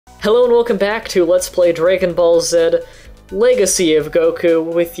Hello and welcome back to Let's Play Dragon Ball Z Legacy of Goku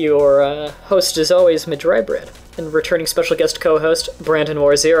with your host as always, Mah-Dry-Bread, and returning special guest co-host, Brandon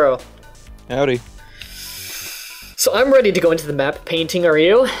War Zero. Howdy. So I'm ready to go into the map painting, are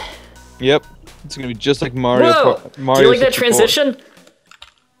you? Yep. It's gonna be just like Mario. Whoa! Mario Do you like that 64.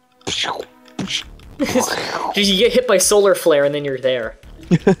 transition? You get hit by solar flare and then you're there.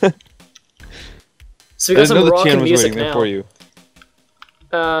 So we got some rockin' music now. For you.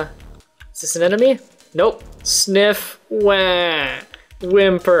 Is this an enemy? Nope. Sniff, wah,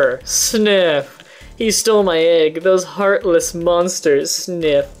 whimper, sniff. He stole my egg, those heartless monsters,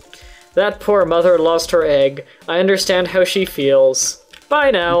 sniff. That poor mother lost her egg. I understand how she feels.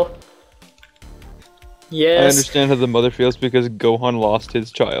 Bye now. Yes. I understand how the mother feels because Gohan lost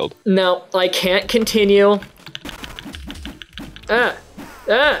his child. No, I can't continue.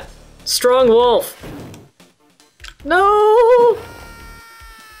 Strong wolf. No!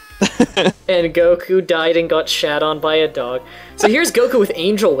 And Goku died and got shat on by a dog. So here's Goku with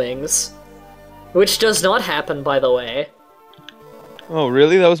angel wings, which does not happen, by the way. Oh,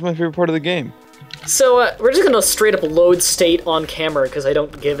 really? That was my favorite part of the game. So we're just gonna straight up load state on camera because I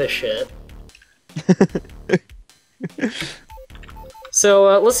don't give a shit.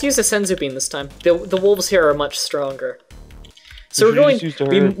 So let's use a Senzu Bean this time. The wolves here are much stronger. So we're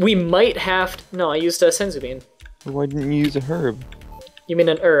going. We might have to, no, I used a Senzu Bean. Why didn't you use a herb? You mean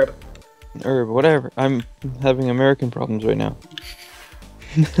an herb? An herb, whatever. I'm having American problems right now.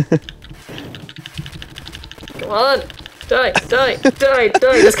 Come on! Die! Die! Die!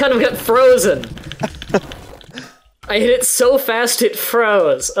 Die! This kind of got frozen! I hit it so fast it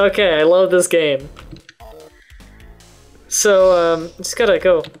froze. Okay, I love this game. So, just gotta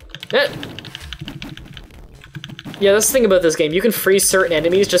go. Yeah, that's the thing about this game. You can freeze certain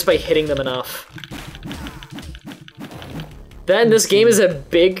enemies just by hitting them enough. Then this game is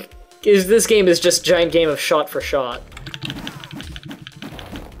this game is just giant game of shot for shot.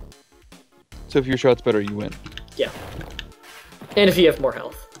 So if your shot's better, you win. Yeah. And if you have more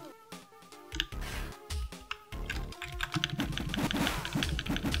health.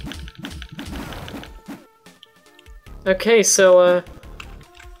 Okay, so,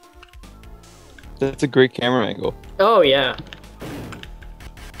 That's a great camera angle. oh, yeah.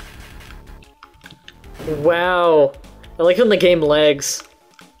 Wow. I like when the game lags.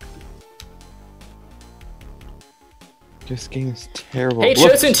 This game is terrible. Hey,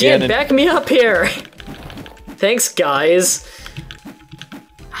 Chosun Tien, back me up here! Thanks, guys.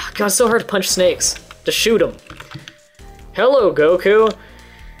 God, it's so hard to punch snakes. To shoot them. Hello, Goku.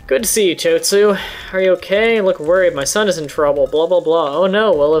 Good to see you, Chotsu. Are you okay? I look worried. My son is in trouble. Blah, blah, blah. Oh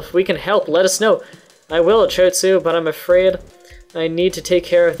no, well, if we can help, let us know. I will, Chotsu, but I'm afraid I need to take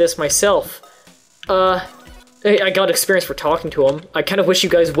care of this myself. I got experience for talking to him. I kind of wish you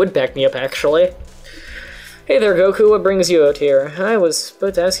guys would back me up, actually. Hey there, Goku. What brings you out here? I was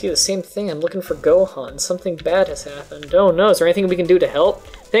about to ask you the same thing. I'm looking for Gohan. Something bad has happened. Oh no, is there anything we can do to help?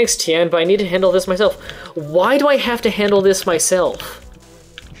 Thanks, Tien, but I need to handle this myself. Why do I have to handle this myself?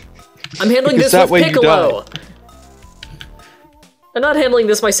 I'm handling this with Piccolo! I'm not handling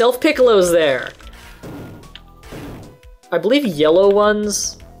this myself, Piccolo's there! I believe yellow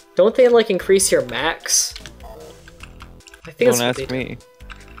ones, don't they like increase your max? I think Don't ask me.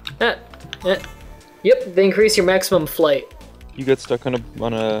 Yep, they increase your maximum flight. You got stuck on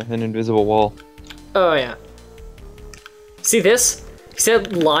an invisible wall. Oh yeah. See this? See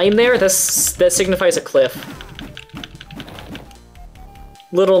that line there? That signifies a cliff.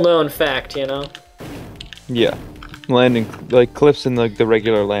 Little known fact, you know? Yeah. Landing, like, cliffs in the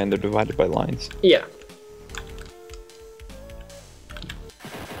regular land are divided by lines. Yeah.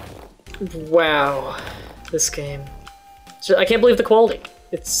 Wow. This game. I can't believe the quality.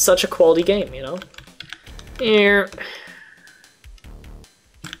 It's such a quality game, you know?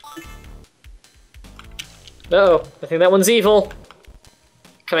 Uh-oh, I think that one's evil.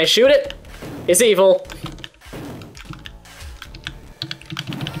 Can I shoot it? It's evil.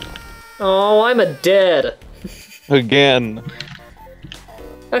 Oh, I'm a dead. Again.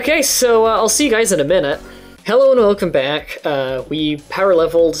 Okay, so I'll see you guys in a minute. Hello and welcome back. We power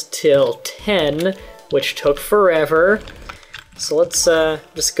leveled till 10, which took forever. So let's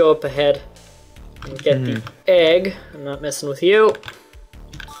just go up ahead and get the egg. I'm not messing with you.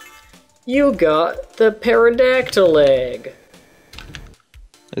 You got the pterodactyl egg.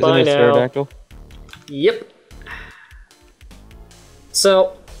 Isn't it a pterodactyl? Yep.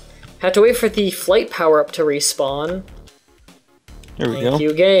 So, had to wait for the flight power-up to respawn. There we go. Thank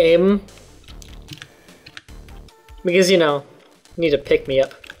you, game. Because, you know, you need to pick me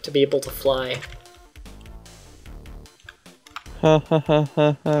up to be able to fly. Ha ha ha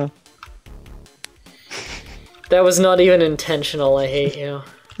ha ha. That was not even intentional, I hate you.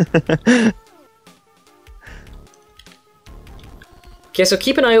 Okay, so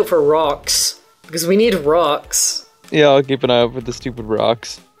keep an eye out for rocks. Because we need rocks. Yeah, I'll keep an eye out for the stupid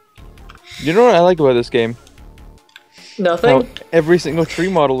rocks. You know what I like about this game? Nothing? How every single tree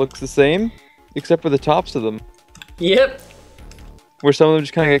model looks the same, except for the tops of them. Yep. Where some of them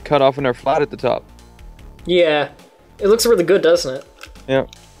just kind of get cut off and are flat at the top. Yeah. It looks really good, doesn't it? Yeah.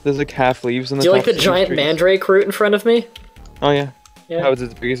 There's like half leaves in the Do you tops like the of giant these trees. mandrake root in front of me? Oh yeah. Yeah. How is it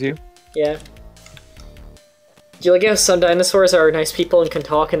as big as you? Yeah. Do you like how some dinosaurs are nice people and can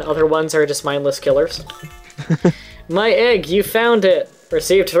talk and other ones are just mindless killers? My egg, you found it!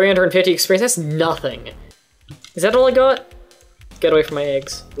 Received 350 experience, that's nothing. Is that all I got? Get away from my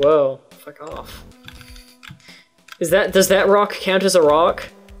eggs. Whoa, fuck off. Does that rock count as a rock?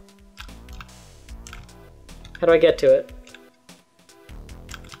 How do I get to it?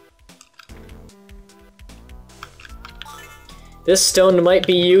 This stone might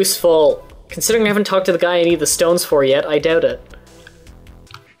be useful. Considering I haven't talked to the guy I need the stones for yet, I doubt it.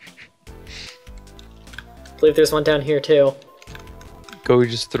 I believe there's one down here too. Goku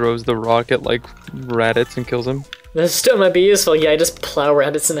just throws the rock at like Raditz and kills him. This stone might be useful. Yeah, I just plow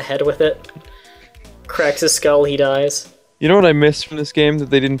Raditz in the head with it. Cracks his skull, he dies. You know what I missed from this game that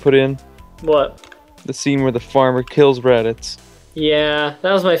they didn't put in? What? The scene where the farmer kills Raditz. Yeah,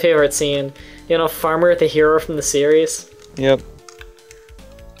 that was my favorite scene. You know, Farmer, the hero from the series. Yep.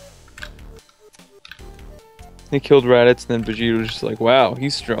 He killed Raditz, and then Vegeta was just like, wow,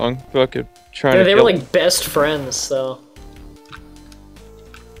 he's strong. Fucking trying Yeah, to they kill were him. like best friends, so.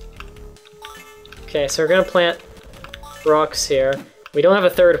 Okay, so we're gonna plant rocks here. We don't have a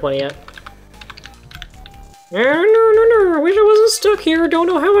third one yet. No, I wish I wasn't stuck here. Don't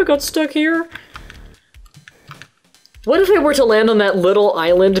know how I got stuck here. What if I were to land on that little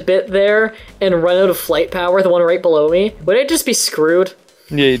island bit there and run out of flight power, the one right below me? Would I just be screwed?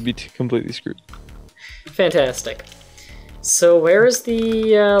 Yeah, you'd be completely screwed. Fantastic. So where is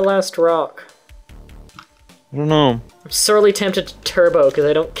the last rock? I don't know. I'm sorely tempted to turbo because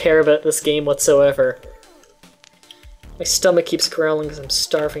I don't care about this game whatsoever. My stomach keeps growling because I'm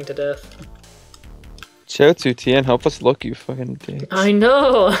starving to death. Chiaotzu Tien, help us look, you fucking dicks. I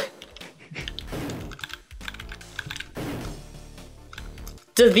know!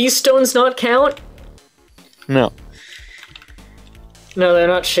 Do these stones not count? No. No, they're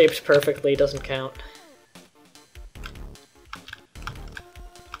not shaped perfectly, doesn't count.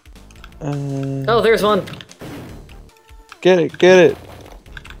 Oh, there's one! Get it, get it!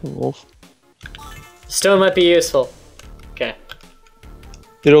 Wolf. Stone might be useful. Okay.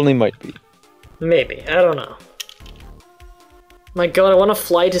 It only might be. Maybe, I don't know. My god, I want to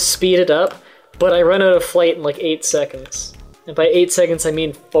fly to speed it up, but I run out of flight in like 8 seconds. And by 8 seconds, I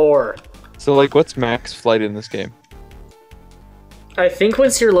mean 4. So, like, what's max flight in this game? I think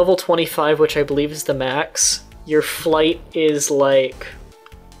once you're level 25, which I believe is the max, your flight is like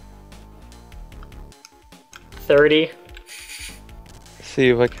 30.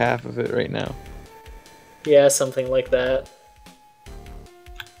 See, like half of it right now. Yeah, something like that.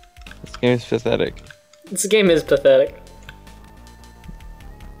 This game is pathetic. This game is pathetic.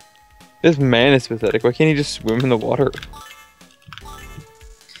 This man is pathetic. Why can't he just swim in the water?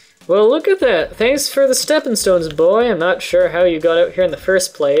 Well, look at that. Thanks for the stepping stones, boy. I'm not sure how you got out here in the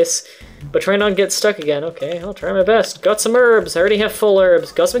first place, but try not to get stuck again. Okay, I'll try my best. Got some herbs. I already have full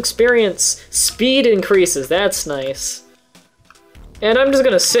herbs. Got some experience. Speed increases. That's nice. And I'm just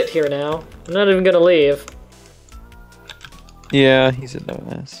gonna sit here now. I'm not even gonna leave. Yeah, he's a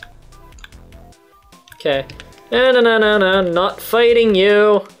dumbass. Okay. No, not fighting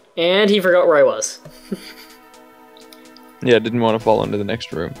you. And he forgot where I was. Yeah, didn't want to fall into the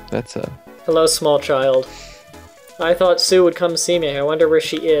next room. That's Hello, small child. I thought Sue would come see me. I wonder where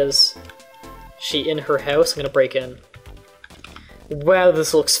she is. She in her house? I'm gonna break in. Wow,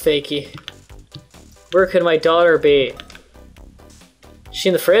 this looks fakey. Where could my daughter be? She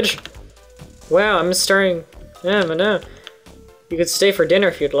in the fridge? Wow, I'm starting... no. You could stay for dinner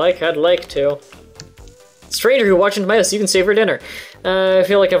if you'd like. I'd like to. Stranger who watched into my house, you can stay for dinner. I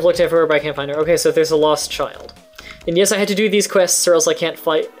feel like I've looked everywhere, but I can't find her. Okay, so there's a lost child. And yes, I had to do these quests or else I can't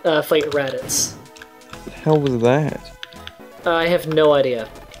fight Raditz. what the hell was that? I have no idea.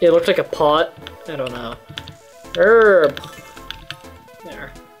 It looked like a pot. I don't know. Herb.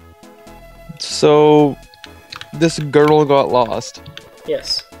 There. So, this girl got lost.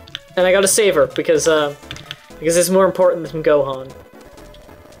 Yes. And I gotta save her because it's more important than Gohan.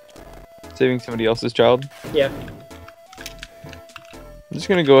 Saving somebody else's child? Yeah. I'm just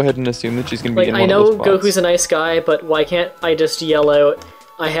gonna go ahead and assume that she's gonna be Like, in I one know of those spots. Goku's a nice guy, but why can't I just yell out,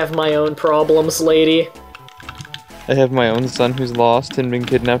 I have my own problems, lady? I have my own son who's lost and been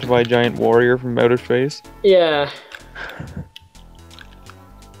kidnapped by a giant warrior from outer space. Yeah.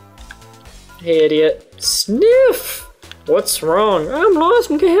 Hey, idiot. Sniff! What's wrong? I'm lost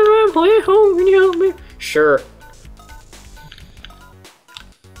and can't play home. Can you help me? Sure.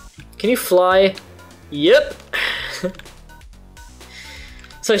 Can you fly? Yep.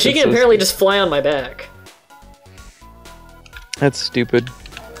 So she can apparently just fly on my back. That's stupid.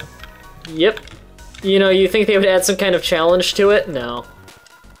 Yep. You know, you think they would add some kind of challenge to it? No.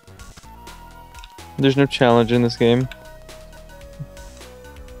 There's no challenge in this game.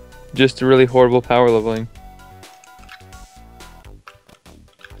 Just really horrible power leveling.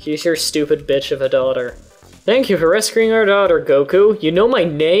 He's your stupid bitch of a daughter. Thank you for rescuing our daughter, Goku. You know my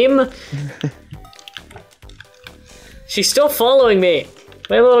name? She's still following me.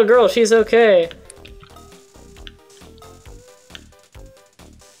 My little girl, she's okay.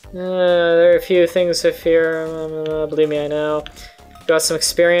 There are a few things to fear. Believe me, I know. Got some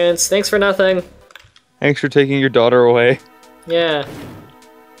experience. Thanks for nothing. Thanks for taking your daughter away. Yeah.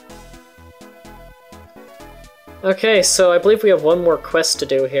 Okay, so I believe we have one more quest to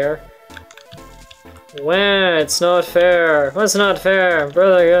do here. Wow, it's not fair. What's not fair?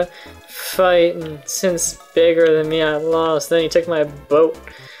 Brother got fighting since bigger than me, I lost. Then he took my boat,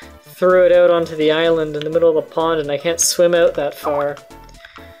 threw it out onto the island in the middle of the pond, and I can't swim out that far.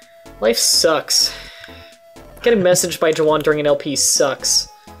 Life sucks. Getting messaged by Jawan during an LP sucks.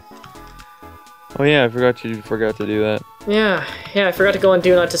 Oh yeah, I forgot you forgot to do that. Yeah, I forgot to go on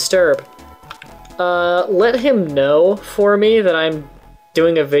Do Not Disturb. Let him know for me that I'm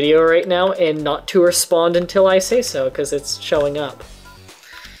doing a video right now and not to respond until I say so, because it's showing up.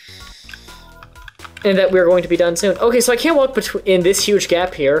 And that we're going to be done soon. Okay, so I can't walk in this huge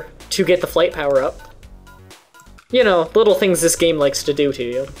gap here to get the flight power up. You know, little things this game likes to do to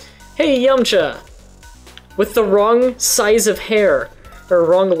you. Hey, Yamcha! With the wrong size of hair, or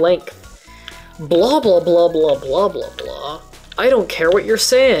wrong length. Blah blah blah blah blah blah blah. I don't care what you're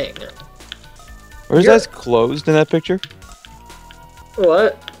saying. Are his eyes closed in that picture?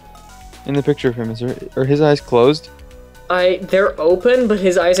 What? In the picture of him, are his eyes closed? They're open, but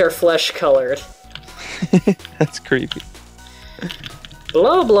his eyes are flesh colored. That's creepy.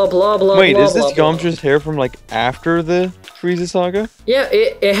 Blah blah blah blah. Wait, blah, is this blah, Yamcha's hair from like after the Frieza saga? Yeah,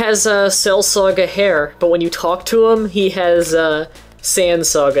 it has Cell Saga hair, but when you talk to him, he has Sand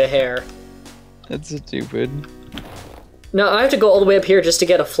Saga hair. That's stupid. No, I have to go all the way up here just to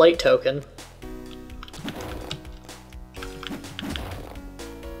get a flight token.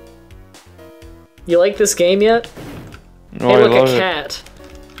 You like this game yet? No, Hey, look, I love a cat.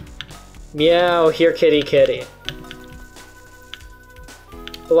 Meow, here kitty kitty.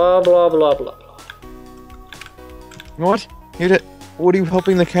 Blah blah blah blah blah. What? What are you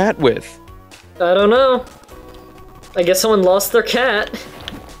helping the cat with? I don't know. I guess someone lost their cat.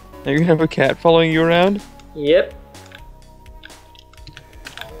 Are you gonna have a cat following you around? Yep.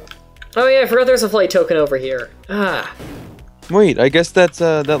 Oh yeah, I forgot there's a flight token over here. Ah. Wait, I guess that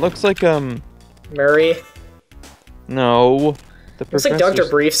looks like Murray. No. The Looks like Dr.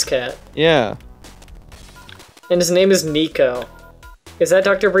 Brief's cat. Yeah. And his name is Nico. Is that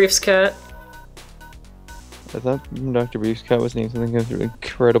Dr. Brief's cat? I thought Dr. Brief's cat was named something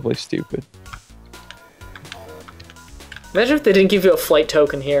incredibly stupid. Imagine if they didn't give you a flight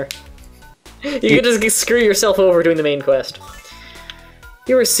token here. You could just screw yourself over doing the main quest.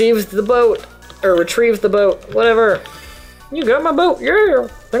 You received the boat. Or retrieved the boat. Whatever. You got my boat. Yeah.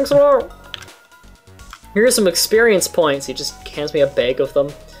 Thanks a lot. Here's some experience points. He just hands me a bag of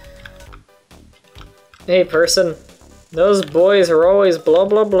them. Hey, person. Those boys are always blah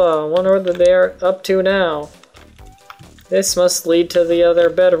blah blah. I wonder what they're up to now. This must lead to the other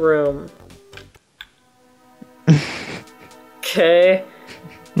bedroom. Okay.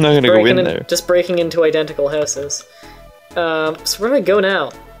 I'm not gonna go in there. Just breaking into identical houses. So where do I go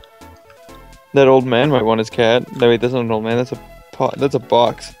now? That old man might want his cat. No, wait, that's not an old man. That's a pot. That's a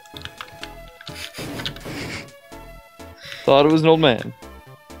box. Thought it was an old man.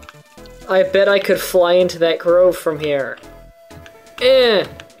 I bet I could fly into that grove from here.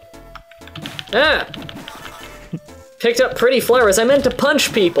 Ah! Picked up pretty flowers. I meant to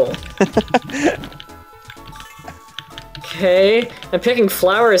punch people. Okay, I'm picking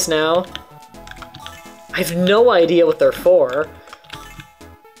flowers now. I have no idea what they're for.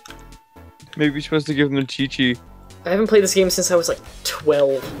 Maybe you're supposed to give them Chi-Chi. I haven't played this game since I was like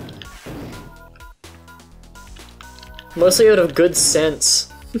 12. Mostly out of good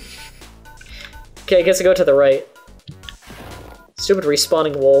sense. Okay, I guess I go to the right. Stupid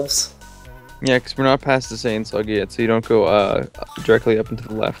respawning wolves. Yeah, because we're not past the Saiyan Slug yet, so you don't go directly up and to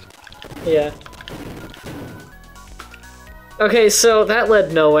the left. Yeah. Okay, so that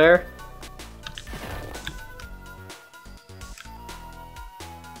led nowhere.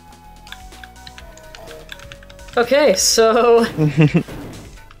 Okay, so...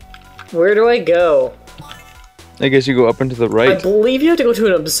 where do I go? I guess you go up and to the right. I believe you have to go to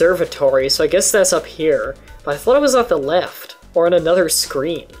an observatory, so I guess that's up here. But I thought it was off the left, or on another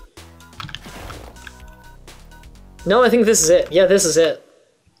screen. No, I think this is it. Yeah, this is it.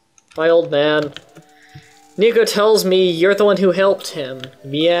 My old man. Nico tells me you're the one who helped him.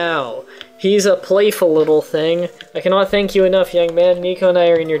 Meow. He's a playful little thing. I cannot thank you enough, young man. Nico and I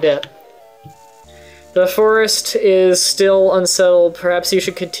are in your debt. The forest is still unsettled. Perhaps you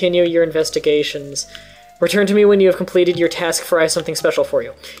should continue your investigations. Return to me when you have completed your task, for I have something special for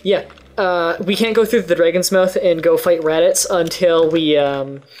you. Yeah, we can't go through the Dragon's Mouth and go fight Raditz until we,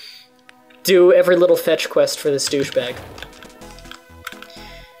 do every little fetch quest for this douchebag.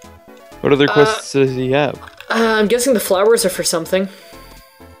 What other quests does he have? I'm guessing the flowers are for something.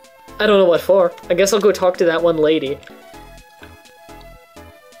 I don't know what for. I guess I'll go talk to that one lady.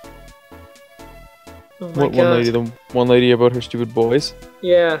 Oh my What God. one lady? The one lady about her stupid boys?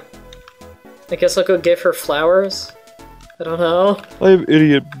 Yeah. I guess I'll go give her flowers? I don't know. I have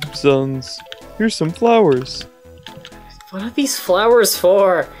idiot sons. Here's some flowers. What are these flowers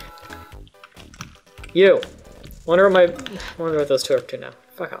for? You. Wonder what those two are up to now.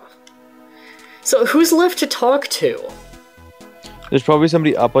 Fuck off. So who's left to talk to? There's probably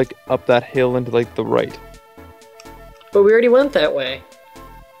somebody up that hill and to like the right. But we already went that way.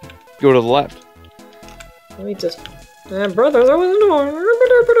 Go to the left. Let me just... brothers, I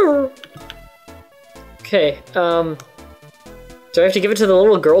was... Okay, do I have to give it to the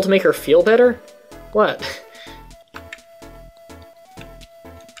little girl to make her feel better? What?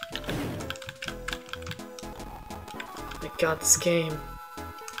 My God, this game.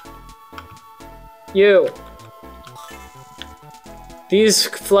 You! These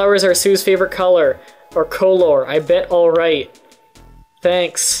flowers are Sue's favorite color. Or color, I bet alright.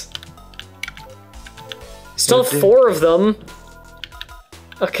 Thanks. Still have 4 of them.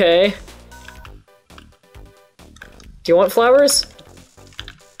 Okay. Do you want flowers?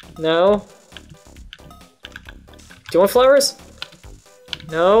 No? Do you want flowers?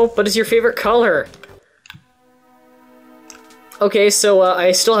 No, but it's your favorite color. Okay, so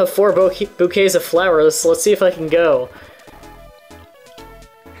I still have 4 bouquets of flowers, so let's see if I can go.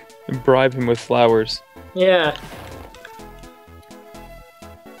 And bribe him with flowers. Yeah.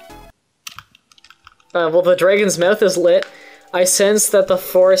 Well, the dragon's mouth is lit. I sense that the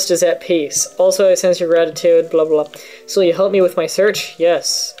forest is at peace. Also, I sense your gratitude, blah blah. So you help me with my search?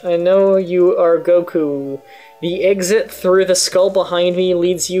 Yes. I know you are Goku. The exit through the skull behind me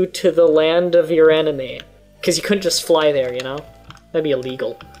leads you to the land of your enemy. Because you couldn't just fly there, you know? That'd be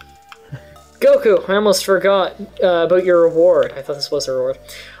illegal. Goku, I almost forgot about your reward. I thought this was a reward.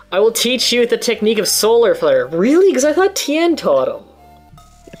 I will teach you the technique of solar flare. Really? Because I thought Tien taught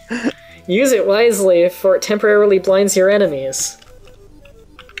him. Use it wisely, for it temporarily blinds your enemies.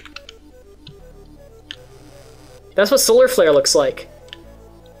 That's what solar flare looks like.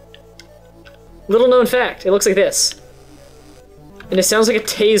 Little known fact, it looks like this. And it sounds like a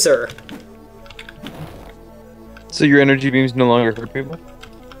taser. So your energy beams no longer hurt people?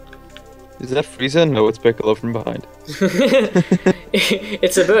 Is that Frieza? No, it's Piccolo from behind.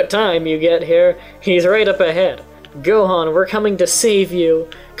 It's about time you get here. He's right up ahead. Gohan, we're coming to save you.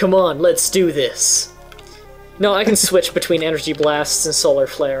 Come on, let's do this. No, I can switch between energy blasts and solar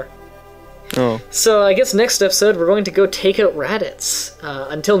flare. Oh. So I guess next episode we're going to go take out Raditz.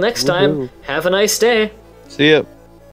 Until next time, have a nice day. See ya.